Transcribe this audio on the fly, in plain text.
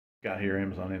Got here,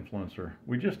 Amazon influencer.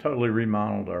 We just totally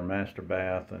remodeled our master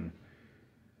bath, and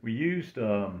we used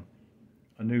a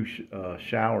new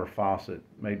shower faucet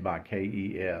made by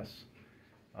KES.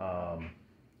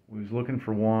 We was looking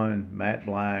for one matte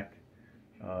black.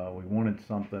 We wanted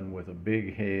something with a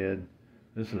big head.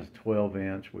 This is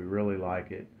 12-inch. We really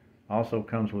like it. Also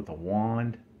comes with a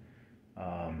wand.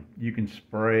 You can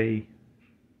spray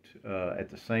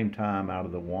at the same time out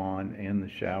of the wand and the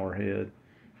shower head,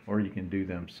 or you can do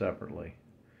them separately.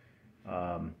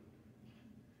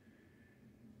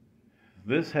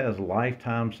 This has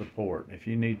lifetime support. If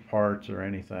you need parts or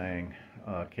anything,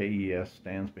 KES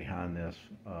stands behind this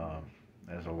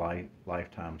as a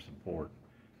lifetime support.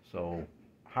 So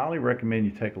highly recommend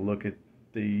you take a look at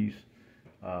these.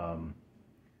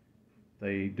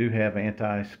 They do have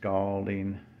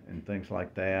anti-scalding and things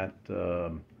like that,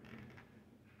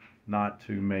 not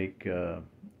to make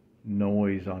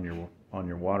noise on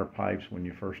your water pipes when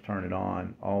you first turn it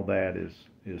on. All that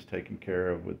is taken care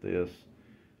of with this,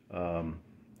 and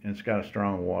it's got a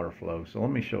strong water flow. So let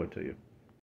me show it to you.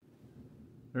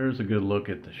 There's a good look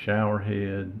at the shower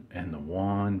head and the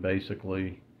wand.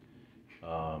 Basically,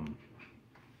 you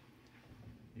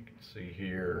can see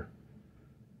here.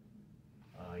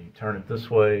 You turn it this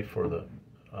way for the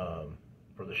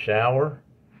shower.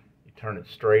 You turn it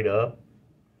straight up,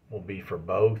 will be for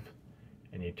both,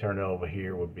 and you turn it over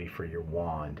here would be for your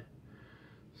wand.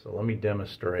 So let me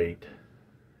demonstrate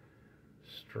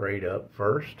straight up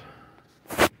first.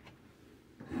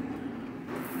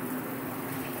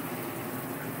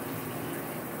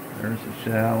 There's the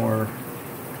shower,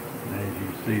 and as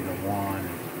you see, the wand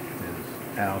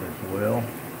is out as well.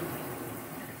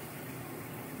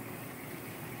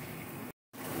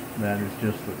 That is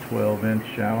just the 12-inch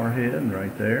shower head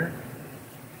right there.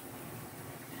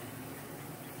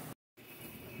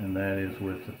 And that is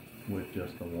with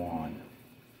just the wand.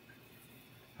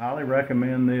 Highly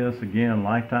recommend this. Again,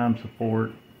 lifetime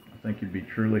support. I think you'd be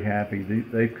truly happy.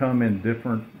 They come in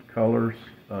different colors,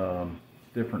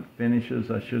 different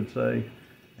finishes, I should say,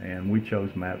 and we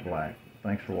chose matte black.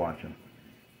 Thanks for watching.